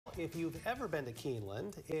If you've ever been to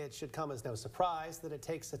Keeneland, it should come as no surprise that it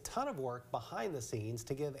takes a ton of work behind the scenes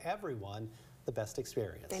to give everyone the best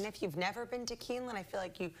experience. And if you've never been to Keeneland, I feel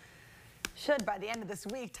like you should by the end of this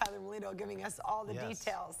week. Tyler Melito giving us all the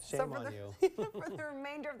details. Shame on you. For the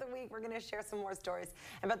remainder of the week, we're going to share some more stories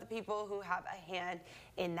about the people who have a hand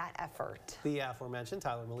in that effort. The aforementioned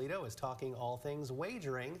Tyler Melito is talking all things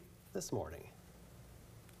wagering this morning.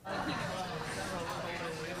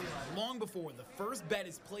 Long before the first bet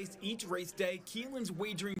is placed each race day, Keeneland's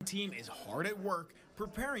wagering team is hard at work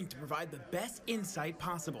preparing to provide the best insight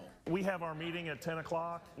possible. We have our meeting at 10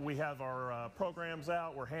 o'clock. We have our programs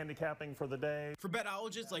out. We're handicapping for the day. For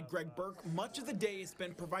betologists like Greg Burke, much of the day is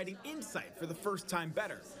spent providing insight for the first-time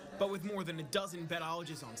bettor. But with more than a dozen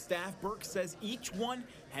betologists on staff, Burke says each one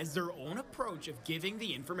has their own approach of giving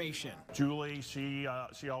the information. Julie, she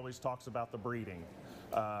always talks about the breeding.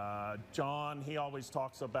 John, he always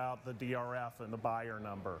talks about the DRF and the buyer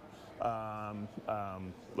number.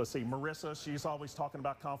 Let's see, Marissa, she's always talking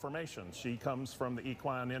about conformations. She comes from the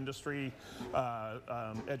equine industry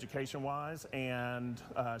education-wise, and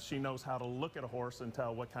she knows how to look at a horse and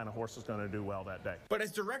tell what kind of horse is going to do well that day. But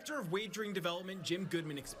as Director of Wagering Development Jim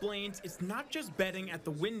Goodman explains, it's not just betting at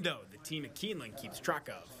the window the team at Keeneland keeps track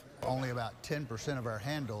of. Only about 10% of our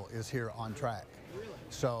handle is here on track.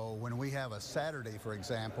 So when we have a Saturday, for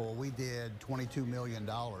example, we did $22 million,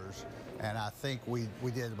 and I think we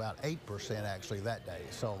did about 8% actually that day.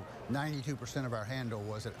 So 92% of our handle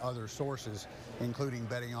was at other sources, including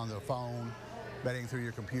betting on the phone, betting through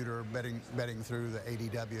your computer, betting through the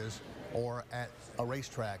ADWs, or at a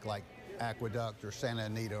racetrack like Aqueduct or Santa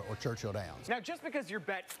Anita or Churchill Downs. Now, just because your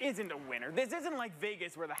bet isn't a winner, this isn't like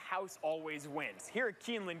Vegas where the house always wins. Here at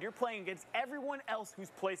Keeneland, you're playing against everyone else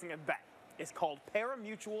who's placing a bet. It's called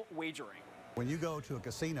pari-mutuel wagering. When you go to a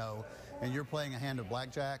casino and you're playing a hand of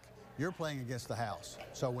blackjack, you're playing against the house.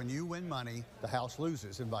 So when you win money, the house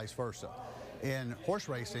loses and vice versa. In horse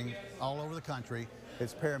racing all over the country,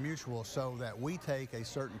 it's pari-mutuel so that we take a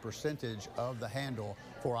certain percentage of the handle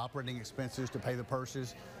for operating expenses to pay the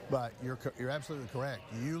purses, but you're absolutely correct.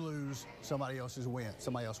 You lose, somebody else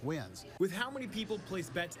wins. With how many people place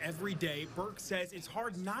bets every day, Burke says it's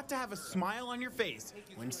hard not to have a smile on your face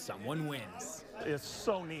when someone wins. It's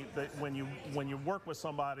so neat that when you work with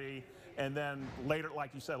somebody and then later,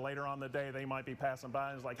 like you said, later on the day, they might be passing by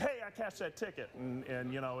and it's like, hey, I cashed that ticket.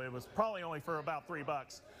 And you know, it was probably only for about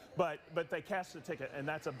 $3, but they cashed the ticket, and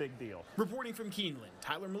that's a big deal. Reporting from Keeneland,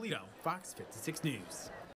 Tyler Melito, Fox 56 News.